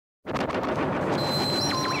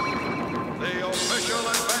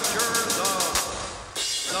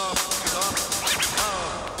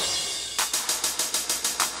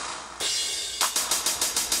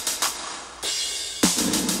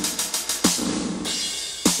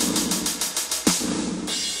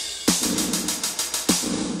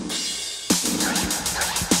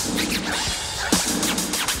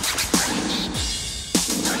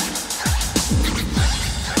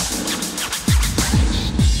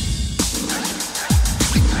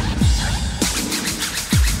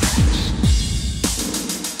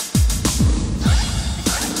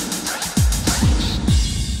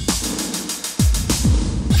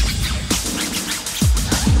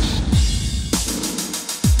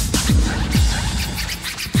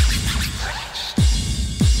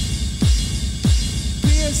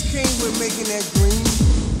P.S.K, we're making that green.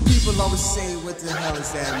 People always say, what the hell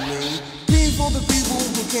does that mean? Green for the people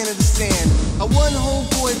who can't understand. A one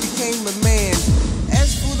homeboy became a man.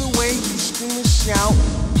 As for the way you scream and shout,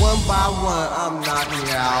 one by one I'm knocking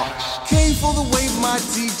you out. K for the way my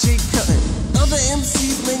DJ cutting. Other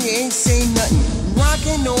MCs, man, you ain't saying nothing.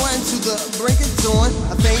 Rocking on to the break of dawn.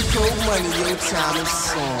 I think cold money, your time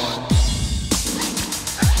is on.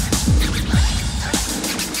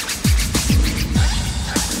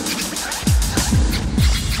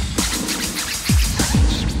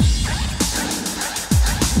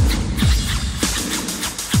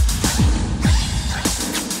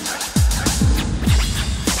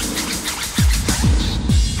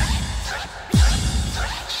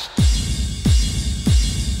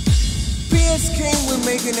 P.S.K, we're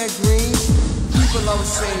making that green. People always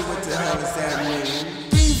say, what the hell does that mean?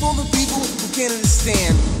 Green for the people who can't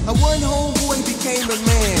understand. A one homeboy became a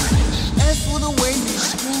man. As for the way you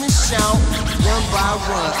scream and shout, one by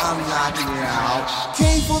one I'm knocking you out.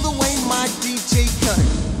 K for the way my DJ cut.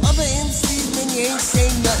 Other MCs, man, you ain't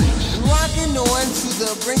saying nothing. Rocking on to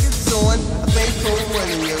the brink of dawn. I think cold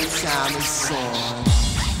money, your time is on.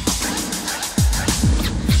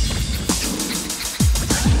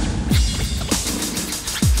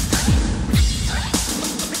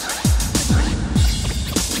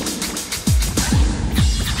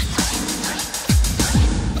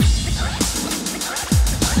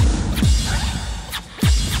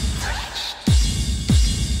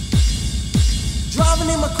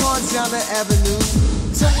 Driving in my car down the avenue,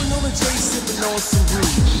 towing on a J, sipping on some brew.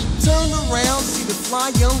 Turned around, see the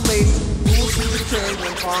fly young lady, moved through the curb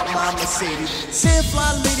and parked my Mercedes. Said,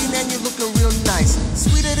 fly lady, now you're looking real nice,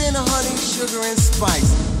 sweeter than a honey, sugar and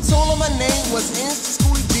spice. Told her my name was Insta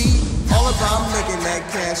Schoolie D, all about making that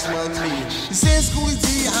cash money. He said, Schoolie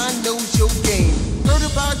D, I know your game. Heard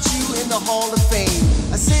about you in the Hall of Fame.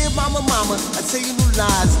 I said, mama, I tell you no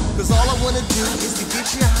lies, cause all I wanna do is to get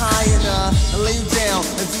you high and lay you down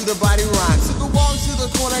and do the body rock. Took a walk to the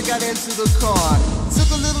corner, got into the car. Took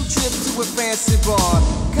a little trip to a fancy bar.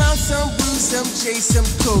 Caught some brew, some J, some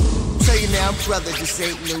coke. Tell you now, brother, this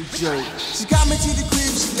ain't no joke. She got me to the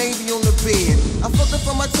crib, she laid me on the bed. I fucked her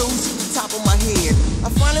from my toes to the top of my head.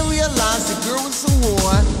 I finally realized the girl was a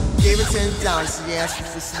whore. Gave her $10, she asked me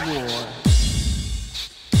for some more.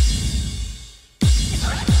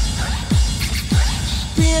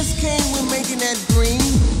 P.S.K, we're making that green.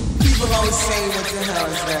 People always say, what the hell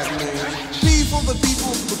does that mean? P for the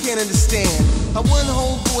people who can't understand. A one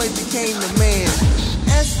homeboy became the man.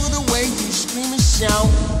 As for the way you scream and shout,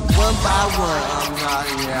 one by one I'm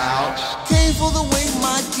knocking you out. K for the way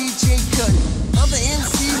my DJ cut. Other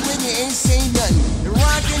MCs, when you ain't saying nothing. And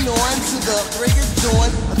rocking on to the break of dawn.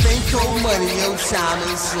 I think cold money, your time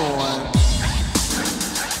is on.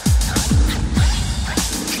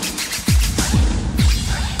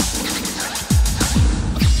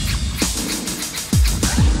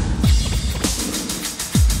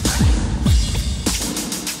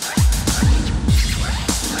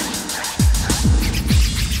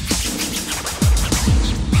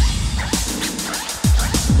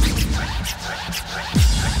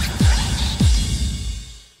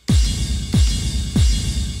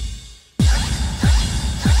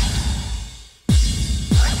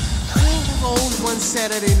 One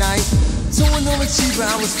Saturday night, towing on a cheaper,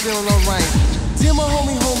 I was feeling alright. Then my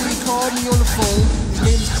homie called me on the phone. His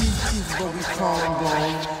name is Chief, but we call him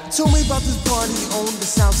Bone. Told me about this party on the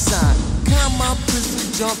south side. Caught my pistol,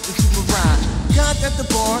 jumped into my ride. Got at the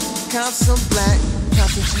bar, caught some black, caught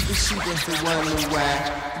some cheaper for one in the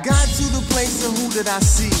whack. Got to the place and who did I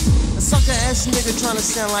see? A sucker ass nigga trying to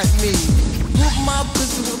sound like me. Put my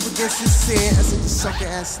pistol up against his head. I said, you sucker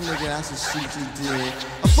ass nigga, I should shoot you dead.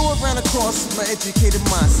 I threw it round across my educated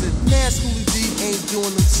mind. Said, nah, Schoolie D ain't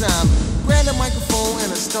doing no time. Grabbed a microphone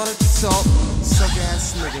and I started to talk. Sucker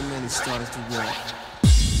ass nigga, man, he started to walk.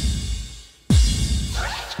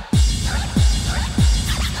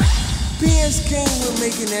 P.S.K, we're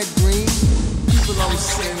making that green. People always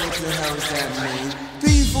say, what the hell does that mean?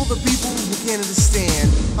 P for the people who can't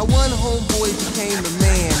understand how one homeboy became a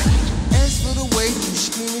man. S for the way you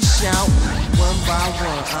scream and shout, one by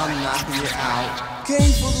one I'm knocking you out. K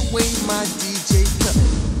for the way my DJ cut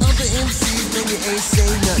other MCs, then you ain't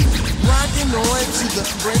say nothing. Rockin' on to the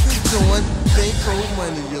break of dawn. Think pro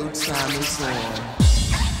money, your time is on.